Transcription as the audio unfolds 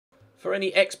For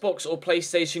any Xbox or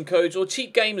PlayStation codes or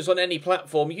cheap games on any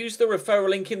platform, use the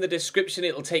referral link in the description.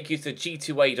 It'll take you to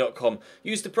g2a.com.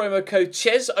 Use the promo code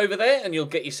CHES over there and you'll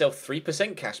get yourself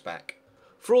 3% cash back.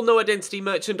 For all No Identity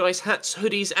merchandise, hats,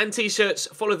 hoodies and t-shirts,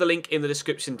 follow the link in the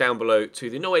description down below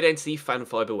to the No Identity Fan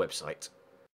Fibre website.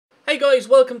 Hey guys,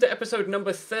 welcome to episode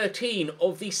number 13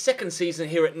 of the second season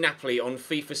here at Napoli on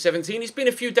FIFA 17. It's been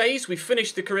a few days. We've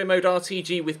finished the career mode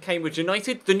RTG with Cambridge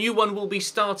United. The new one will be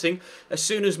starting as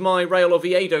soon as my Real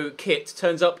Oviedo kit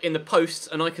turns up in the post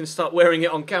and I can start wearing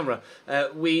it on camera.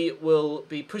 We will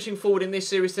be pushing forward in this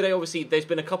series today. Obviously, there's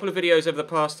been a couple of videos over the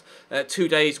past 2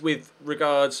 days with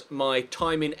regards my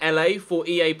time in LA for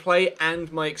EA Play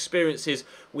and my experiences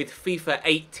with FIFA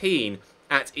 18.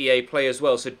 At EA Play as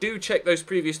well, so do check those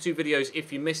previous 2 videos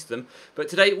if you missed them. But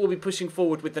today we'll be pushing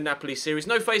forward with the Napoli series.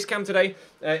 No face cam today.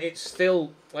 It's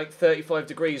still like 35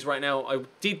 degrees right now. I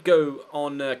did go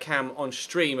on cam on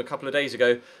stream a couple of days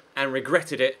ago and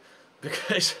regretted it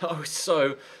because I was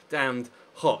so damned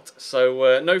hot.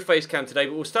 So no face cam today,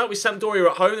 but we'll start with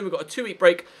Sampdoria at home. Then we've got a 2-week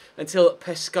break until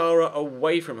Pescara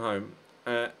away from home.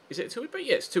 Is it a 2-week break?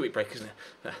 Yeah, it's a 2-week break, isn't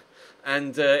it?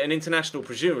 And an international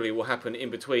presumably will happen in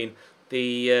between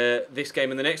this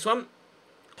game and the next one.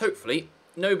 Hopefully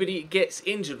nobody gets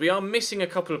injured. We are missing a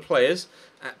couple of players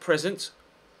at present,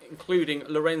 including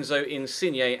Lorenzo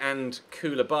Insigne and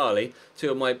Koulibaly,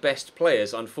 2 of my best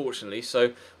players, unfortunately. So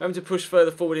we're having to push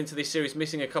further forward into this series,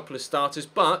 missing a couple of starters.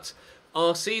 But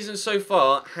our season so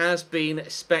far has been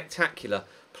spectacular.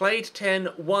 Played 10,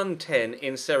 won 10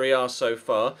 in Serie A so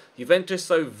far. Juventus,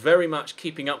 though, very much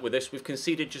keeping up with us. We've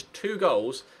conceded just 2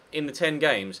 goals in the 10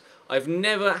 games. I've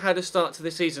never had a start to the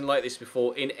season like this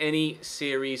before in any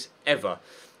series ever.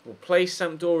 We'll play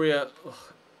Sampdoria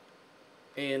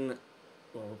we'll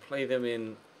play them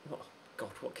in... Oh,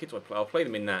 God, what kit do I play? I'll play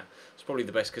them in that. It's probably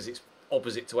the best because it's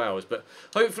opposite to ours. But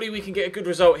hopefully we can get a good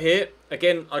result here.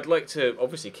 Again, I'd like to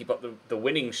obviously keep up the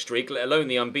winning streak, let alone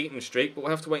the unbeaten streak. But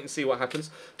we'll have to wait and see what happens.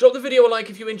 Drop the video a like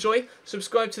if you enjoy.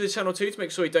 Subscribe to the channel too to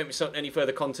make sure you don't miss out on any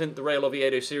further content. The Real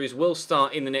Oviedo series will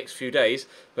start in the next few days.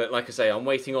 But like I say, I'm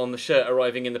waiting on the shirt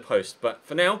arriving in the post. But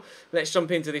for now, let's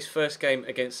jump into this first game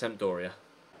against Sampdoria.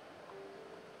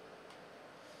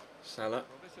 Salah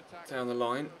down the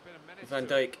line. Van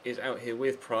Dijk is out here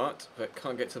with Pratt, but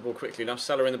can't get to the ball quickly enough.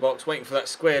 Salah in the box, waiting for that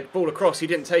squared ball across. He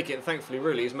didn't take it, and thankfully,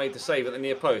 really, he's made the save at the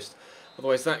near post.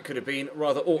 Otherwise, that could have been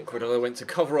rather awkward. I went to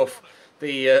cover off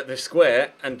the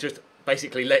square and just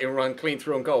basically let him run clean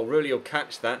through on goal. Rulli will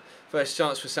catch that. First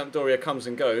chance for Sampdoria comes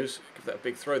and goes. Give that a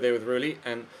big throw there with Rulli,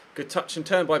 and good touch and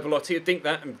turn by Belotti. I'd think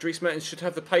that, and Dries Mertens should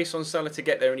have the pace on Salah to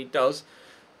get there, and he does.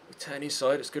 We turn his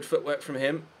side. It's good footwork from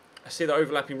him. I see the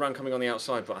overlapping run coming on the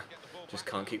outside, but just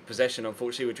can't keep possession,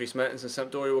 unfortunately, with Dries Mertens, and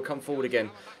Sampdoria will come forward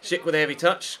again. Schick with a heavy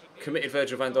touch. Committed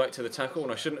Virgil van Dijk to the tackle,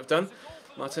 and I shouldn't have done.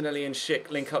 Martinelli and Schick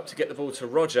link up to get the ball to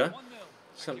Roger.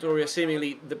 Sampdoria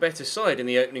seemingly the better side in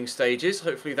the opening stages.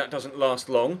 Hopefully that doesn't last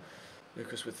long.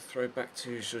 Lucas with the throw back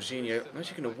to Jorginho. I'm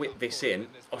actually going to whip this in.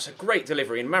 Oh, it's a great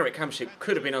delivery, and Marek Hamšík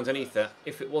could have been underneath that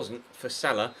if it wasn't for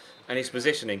Salah and his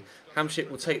positioning. Hamšík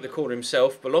will take the corner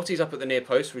himself. Belotti's up at the near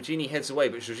post. Regini heads away,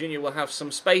 but Jorginho will have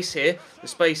some space here. The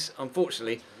space,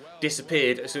 unfortunately,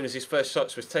 disappeared as soon as his first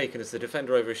shots was taken as the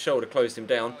defender over his shoulder closed him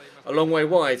down. A long way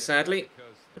wide, sadly.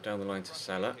 But down the line to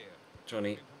Salah.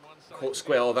 Johnny caught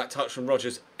square. Oh, that touch from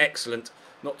Rogers, excellent.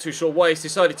 Not too sure why he's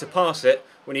decided to pass it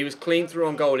when he was clean through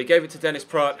on goal. He gave it to Dennis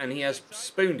Praet and he has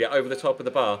spooned it over the top of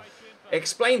the bar.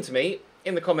 Explain to me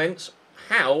in the comments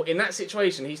how, in that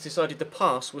situation, he's decided the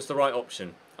pass was the right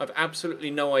option. I've absolutely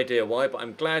no idea why, but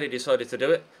I'm glad he decided to do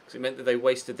it because it meant that they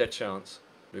wasted their chance.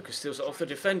 Lucas steals it off the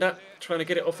defender, trying to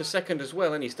get it off the second as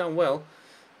well, and he's done well.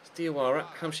 It's Diawara,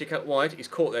 Hamšík out wide. He's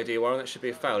caught there, Diawara, and that should be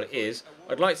a foul. It is.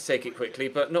 I'd like to take it quickly,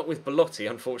 but not with Belotti,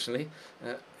 unfortunately.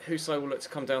 Husay will look to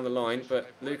come down the line, but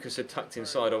Lucas had tucked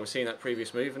inside. I was seeing that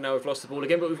previous move, and now we've lost the ball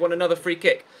again, but we've won another free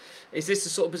kick. Is this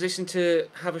the sort of position to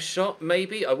have a shot?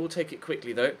 Maybe. I will take it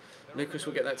quickly, though. Lucas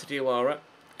will get that to Diawara,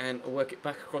 and will work it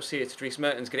back across here to Dries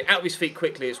Mertens. Get it out of his feet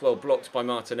quickly as well, blocked by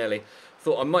Martinelli.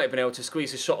 Thought I might have been able to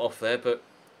squeeze a shot off there, but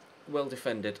well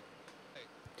defended.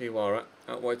 Diawara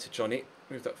out wide to Johnny.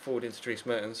 Move that forward into Dries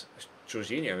Mertens.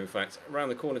 Jorginho, in fact. Around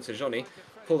the corner to Johnny.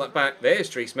 Pull that back. There's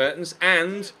Dries Mertens.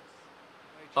 And...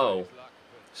 oh.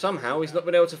 Somehow he's not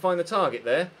been able to find the target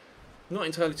there. Not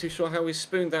entirely too sure how he's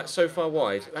spooned that so far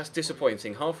wide. That's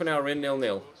disappointing. Half an hour in,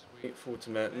 0-0. Get forward to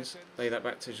Mertens. Lay that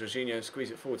back to Jorginho.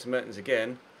 Squeeze it forward to Mertens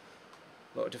again.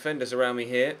 A lot of defenders around me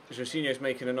here. Jorginho's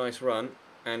making a nice run.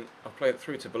 And I'll play it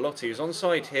through to Belotti, who's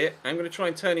onside here. I'm going to try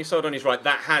and turn his side on his right.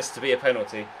 That has to be a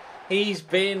penalty. He's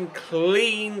been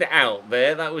cleaned out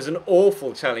there. That was an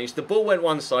awful challenge. The ball went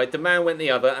one side, the man went the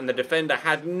other, and the defender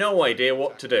had no idea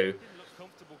what to do.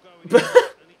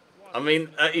 I mean,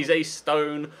 he's a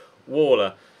stone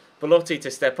waller. Belotti to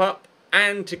step up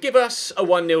and to give us a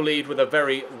 1-0 lead with a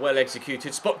very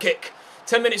well-executed spot kick.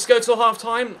 10 minutes to go till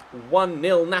half-time.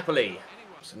 1-0 Napoli.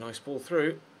 It's a nice ball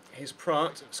through. Here's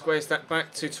Prat. Squares that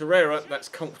back to Torreira. That's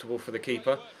comfortable for the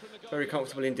keeper. Very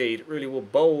comfortable indeed. Really will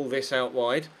bowl this out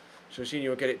wide. Jorginho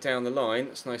will get it down the line.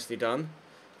 That's nicely done.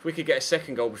 If we could get a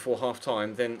second goal before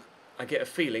half-time, then I get a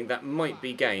feeling that might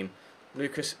be game.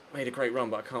 Lucas made a great run,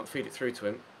 but I can't feed it through to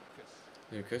him.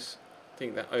 Lucas,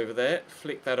 think that over there.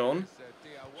 Flick that on.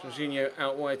 Jorginho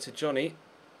out wide to Johnny.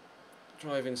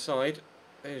 Drive inside.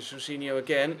 There's Jorginho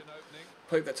again.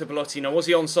 Poke that to Belotti. Now, was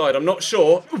he onside? I'm not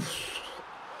sure. Oof.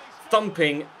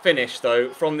 Thumping finish, though,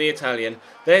 from the Italian.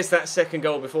 There's that second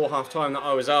goal before half-time that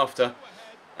I was after.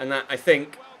 And that, I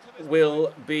think,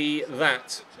 will be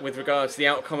that with regards to the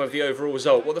outcome of the overall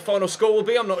result. What the final score will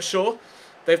be, I'm not sure.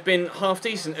 They've been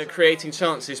half-decent at creating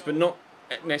chances, but not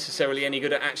necessarily any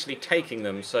good at actually taking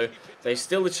them. So there's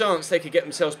still the chance they could get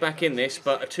themselves back in this,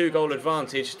 but a 2-goal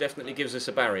advantage definitely gives us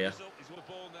a barrier.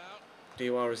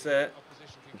 Diwar is there.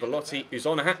 Belotti, who's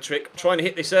on a hat-trick, trying to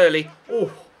hit this early.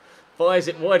 Oh, fires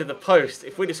it wide of the post.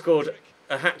 If we'd have scored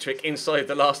a hat-trick inside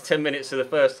the last 10 minutes of the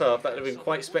first half, that would have been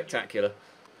quite spectacular.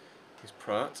 Here's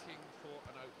Prat.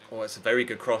 Oh, it's a very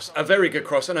good cross. A very good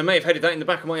cross, and I may have headed that in the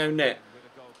back of my own net.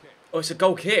 Oh, it's a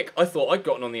goal kick. I thought I'd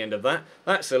gotten on the end of that.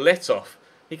 That's a let-off.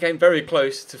 He came very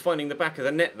close to finding the back of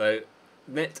the net, though.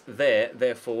 Net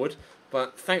there forward.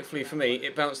 But thankfully for me,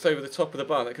 it bounced over the top of the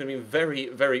bar. That could have been very,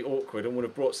 very awkward and would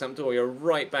have brought Sampdoria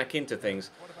right back into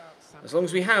things. As long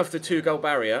as we have the 2-goal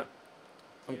barrier,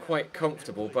 I'm quite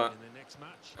comfortable. But,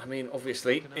 I mean,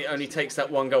 obviously, it only takes that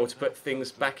 1 goal to put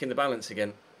things back in the balance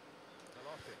again.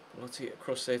 Belotti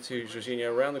across there to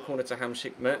Jorginho, around the corner to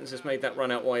Hamsik. Mertens has made that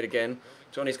run out wide again.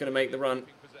 Johnny's going to make the run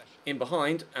in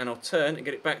behind, and I'll turn and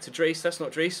get it back to Dries. That's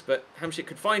not Dries, but Hamsik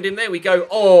could find him. There we go.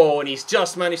 Oh, and he's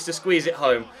just managed to squeeze it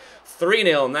home.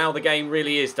 3-0. Now the game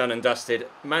really is done and dusted.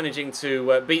 Managing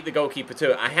to beat the goalkeeper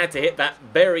to it. I had to hit that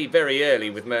very, very early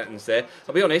with Mertens there.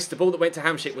 I'll be honest, the ball that went to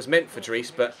Hamsik was meant for Dries,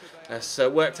 but that's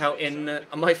worked out in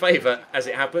my favour, as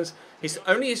it happens. He's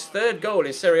only his 3rd goal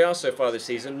in Serie A so far this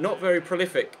season. Not very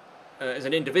prolific as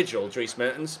an individual, Dries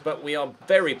Mertens, but we are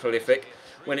very prolific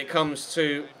when it comes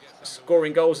to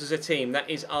scoring goals as a team. That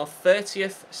is our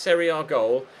 30th Serie A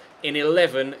goal in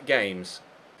 11 games.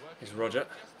 Here's Roger.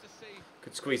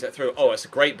 Could squeeze that through. Oh, it's a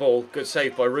great ball. Good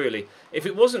save by Rulli. If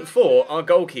it wasn't for our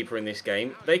goalkeeper in this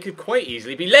game, they could quite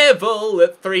easily be level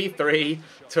at 3-3.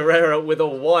 Torreira with a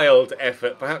wild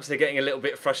effort. Perhaps they're getting a little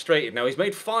bit frustrated now. He's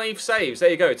made 5 saves.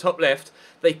 There you go, top left.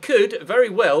 They could very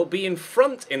well be in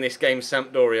front in this game,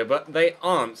 Sampdoria, but they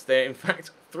aren't. They're, in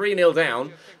fact, 3-0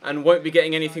 down and won't be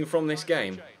getting anything from this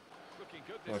game.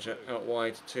 Roger out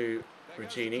wide to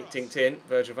Regini. Dinked in.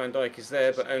 Virgil van Dijk is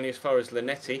there, but only as far as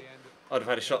Linetti. I'd have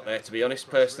had a shot there, to be honest,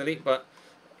 personally, but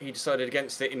he decided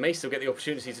against it. He may still get the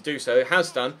opportunity to do so. It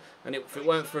has done, and if it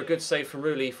weren't for a good save from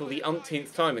Rulli for the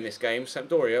umpteenth time in this game,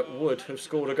 Sampdoria would have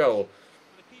scored a goal.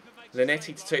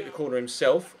 Linetti to take the corner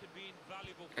himself,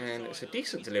 and it's a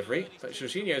decent delivery, but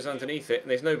Jorginho's underneath it,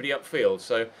 and there's nobody upfield,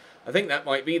 so I think that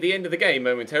might be the end of the game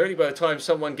momentarily by the time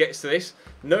someone gets to this.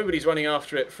 Nobody's running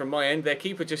after it from my end. Their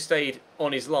keeper just stayed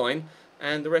on his line,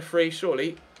 and the referee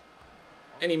surely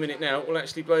any minute now will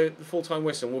actually blow the full-time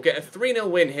whistle. We'll get a 3-0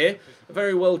 win here, a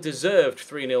very well-deserved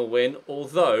 3-0 win,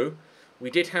 although we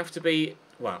did have to be,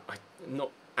 well, not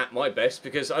at my best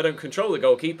because I don't control the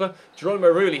goalkeeper.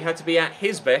 Geronimo Rulli had to be at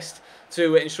his best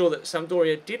to ensure that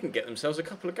Sampdoria didn't get themselves a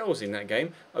couple of goals in that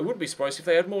game. I wouldn't be surprised if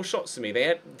they had more shots than me. They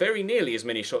had very nearly as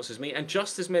many shots as me and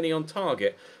just as many on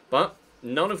target, but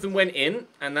none of them went in,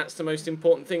 and that's the most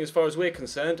important thing as far as we're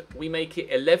concerned. We make it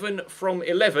 11 from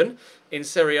 11 in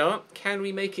Serie A. Can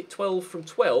we make it 12 from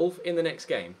 12 in the next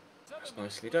game? That's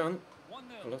nicely done.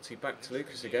 Belotti back to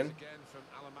Lucas again.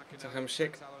 To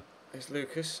Hamsik. There's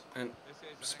Lucas, and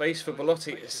space for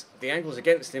Belotti. The angle's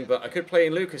against him, but I could play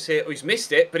in Lucas here. Oh, he's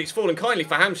missed it, but it's fallen kindly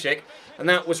for Hamsik, and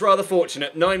that was rather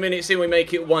fortunate. 9 minutes in, we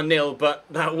make it 1-0, but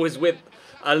that was with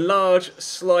a large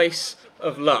slice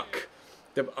of luck.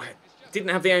 I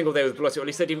didn't have the angle there with Belotti, or at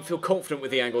least I didn't feel confident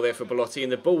with the angle there for Belotti,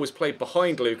 and the ball was played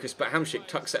behind Lucas, but Hamsik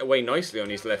tucks it away nicely on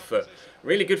his left foot.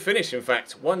 Really good finish, in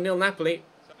fact. 1-0 Napoli.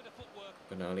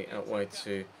 Benali out wide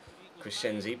to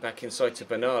Crescenzi, back inside to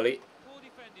Benali.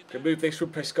 Can move this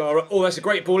from Pescara. Oh, that's a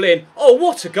great ball in. Oh,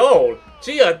 what a goal!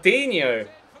 Giardino.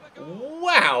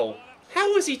 Wow!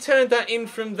 How has he turned that in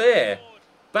from there?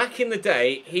 Back in the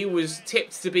day, he was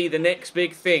tipped to be the next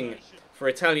big thing for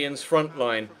Italian's front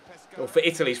line, or for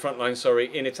Italy's front line,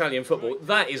 sorry, in Italian football.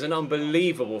 That is an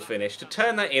unbelievable finish. To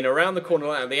turn that in around the corner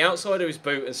line, the outside of his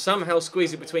boot, and somehow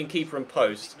squeeze it between keeper and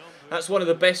post. That's one of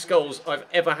the best goals I've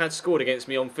ever had scored against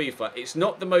me on FIFA. It's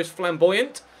not the most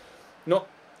flamboyant, not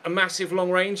a massive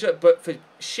long ranger, but for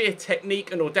sheer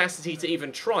technique and audacity to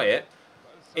even try it,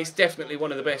 it's definitely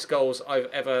one of the best goals I've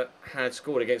ever had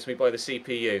scored against me by the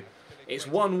CPU. It's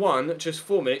 1-1 just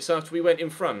 4 minutes after we went in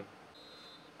front.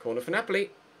 Corner for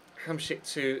Napoli. Hamsik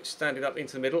to stand it up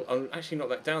into the middle. I'll actually knock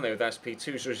that down there with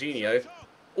Tues, Jorginho.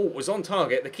 Oh, it was on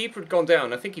target. The keeper had gone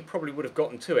down. I think he probably would have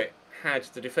gotten to it had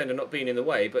the defender not been in the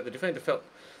way, but the defender felt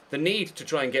the need to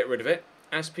try and get rid of it.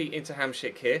 Aspi into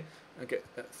Hamsik here. And get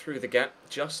that through the gap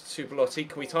just to Belotti.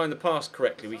 Can we time the pass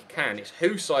correctly? We can. It's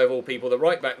Husai of all people, the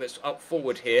right back that's up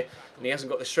forward here, and he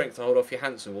hasn't got the strength to hold off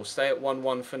Johansson. We'll stay at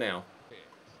 1-1 for now.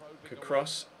 Good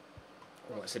cross.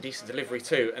 Oh, it's a decent delivery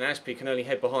too, and Aspi can only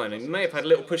head behind. And he may have had a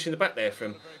little push in the back there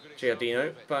from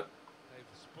Giardino, but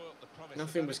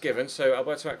nothing was given, so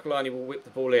Alberto Aquilani will whip the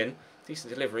ball in.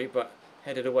 Decent delivery, but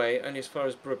headed away only as far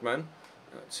as Brugman.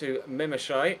 To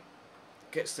Memeshai.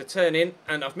 Gets the turn in,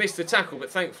 and I've missed the tackle, but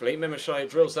thankfully Memeshai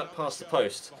drills that past the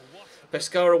post.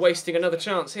 Pescara wasting another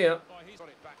chance here.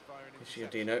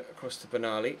 Giardino across to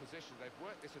Benali.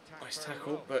 Nice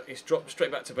tackle, but it's dropped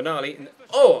straight back to Benali. And,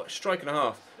 oh, strike and a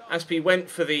half. Aspi went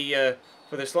for the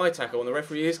slide tackle, and the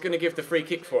referee is going to give the free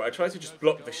kick for it. I tried to just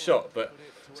block the shot, but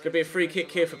it's going to be a free kick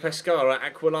here for Pescara.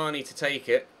 Aquilani to take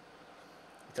it.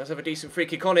 He does have a decent free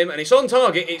kick on him, and it's on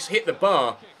target. It's hit the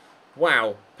bar.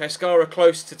 Wow, Pescara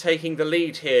close to taking the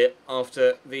lead here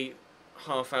after the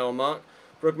half-hour mark.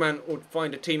 Brugman would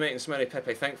find a teammate in Smele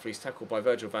Pepe. Thankfully, he's tackled by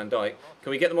Virgil van Dijk.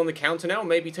 Can we get them on the counter now?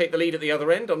 Maybe take the lead at the other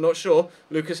end? I'm not sure.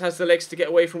 Lucas has the legs to get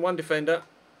away from one defender.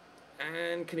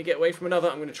 And can he get away from another?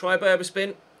 I'm going to try a Berber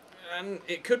spin. And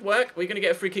it could work. Are we going to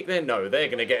get a free kick there? No, they're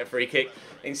going to get a free kick.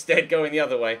 Instead, going the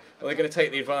other way. And we're going to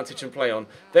take the advantage and play on.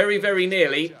 Very, very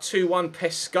nearly 2-1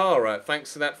 Pescara,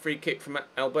 thanks to that free kick from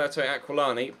Alberto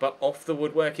Aquilani. But off the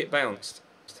woodwork it bounced.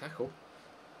 Tackle.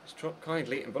 It's dropped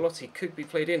kindly. And Belotti could be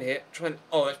played in here.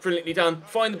 Oh, that's brilliantly done.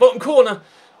 Find the bottom corner.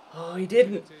 Oh, he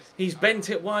didn't. He's bent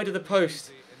it wide of the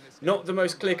post. Not the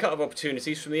most clear-cut of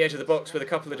opportunities from the edge of the box with a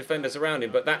couple of defenders around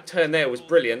him, but that turn there was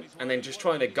brilliant, and then just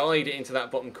trying to guide it into that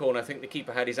bottom corner. I think the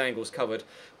keeper had his angles covered.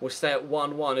 We'll stay at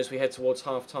 1-1 as we head towards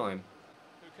half-time.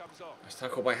 Nice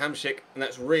tackle by Hamsik, and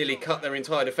that's really cut their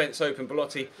entire defence open.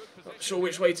 Belotti, not sure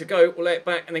which way to go. We'll lay it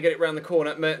back and then get it round the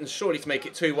corner. Mertens surely to make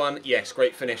it 2-1. Yes,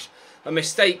 great finish. A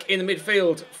mistake in the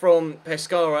midfield from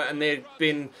Pescara, and they'd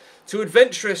been too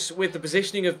adventurous with the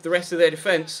positioning of the rest of their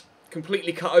defence.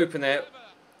 Completely cut open there.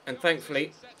 And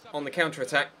thankfully, on the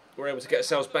counter-attack, we're able to get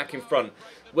ourselves back in front.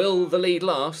 Will the lead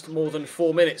last more than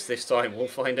 4 minutes this time? We'll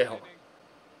find out.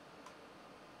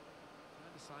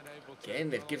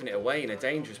 Again, they've given it away in a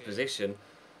dangerous position.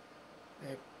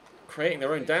 They're creating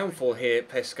their own downfall here,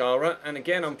 Pescara. And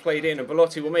again, I'm played in, and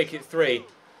Belotti will make it 3.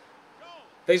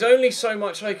 There's only so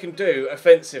much I can do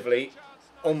offensively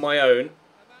on my own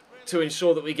to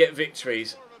ensure that we get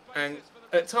victories. And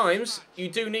at times, you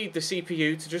do need the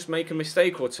CPU to just make a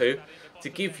mistake or two to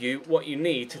give you what you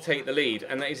need to take the lead.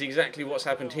 And that is exactly what's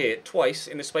happened here, twice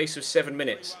in the space of 7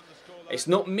 minutes. It's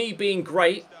not me being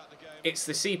great, it's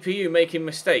the CPU making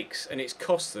mistakes. And it's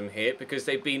cost them here because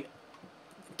they've been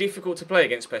difficult to play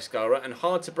against Pescara and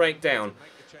hard to break down.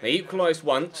 They equalised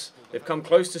once, they've come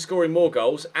close to scoring more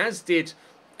goals, as did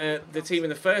the team in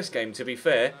the first game, to be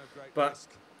fair. But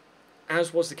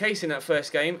as was the case in that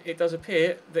first game, it does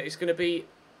appear that it's going to be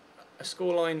a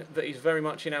scoreline that is very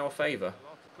much in our favour.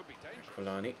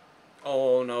 Aquilani.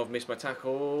 Oh no, I've missed my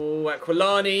tackle.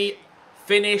 Aquilani,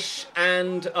 finish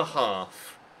and a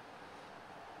half.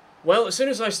 Well, as soon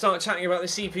as I start chatting about the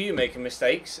CPU making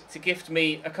mistakes to gift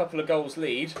me a couple of goals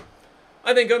lead,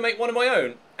 I then go make one of my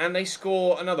own, and they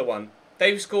score another one.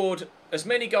 They've scored as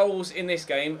many goals in this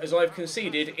game as I've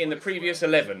conceded in the previous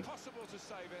 11.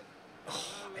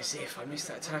 As if I missed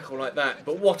that tackle like that.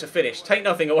 But what a finish. Take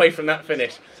nothing away from that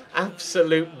finish.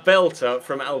 Absolute belter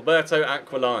from Alberto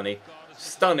Aquilani.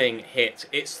 Stunning hit.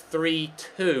 It's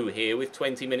 3-2 here with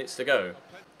 20 minutes to go.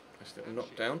 Nice little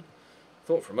knockdown.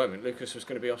 Thought for a moment Lucas was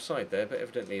going to be offside there, but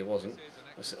evidently he wasn't.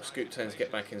 A little scoop turn to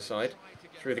get back inside.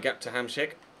 Through the gap to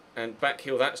Hamsik. And back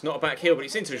heel. That's not a back heel, but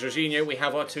it's into Jorginho. We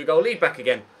have our 2-goal lead back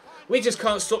again. We just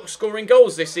can't stop scoring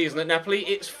goals this season at Napoli.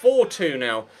 It's 4-2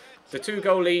 now. The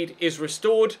 2-goal lead is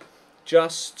restored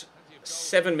just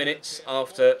 7 minutes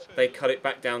after they cut it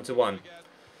back down to 1.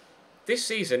 This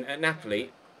season at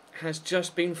Napoli has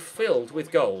just been filled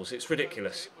with goals. It's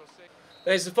ridiculous.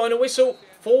 There's the final whistle.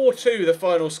 4-2 the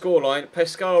final scoreline.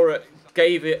 Pescara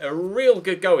gave it a real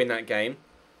good go in that game,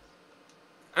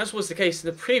 as was the case in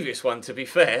the previous one, to be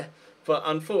fair. But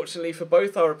unfortunately for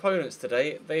both our opponents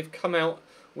today, they've come out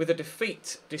with a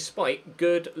defeat despite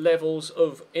good levels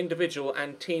of individual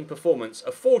and team performance.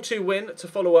 A 4-2 win to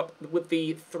follow up with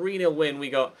the 3-0 win we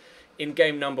got in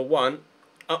game number 1.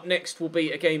 Up next will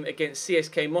be a game against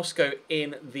CSK Moscow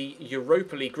in the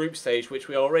Europa League group stage, which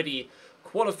we already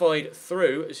qualified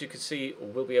through, as you can see, or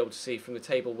will be able to see from the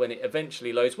table when it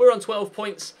eventually loads. We're on 12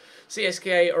 points,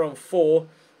 CSKA are on 4,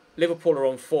 Liverpool are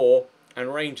on 4,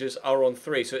 and Rangers are on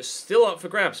 3. So it's still up for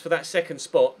grabs for that second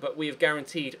spot, but we have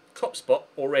guaranteed top spot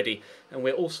already. And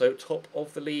we're also top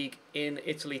of the league in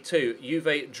Italy too.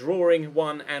 Juve drawing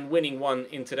 1 and winning 1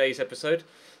 in today's episode.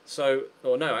 So,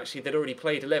 or no, actually they'd already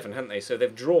played 11, hadn't they? So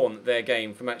they've drawn their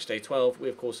game for match day 12. We,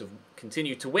 of course, have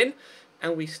continued to win.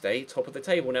 And we stay top of the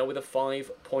table now with a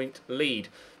 5-point lead.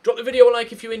 Drop the video a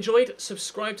like if you enjoyed.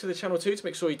 Subscribe to the channel too to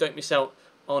make sure you don't miss out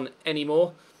on any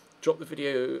more. Drop the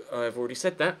video, I've already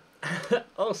said that.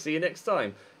 I'll see you next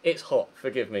time. It's hot,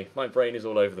 forgive me. My brain is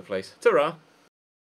all over the place. Ta-ra!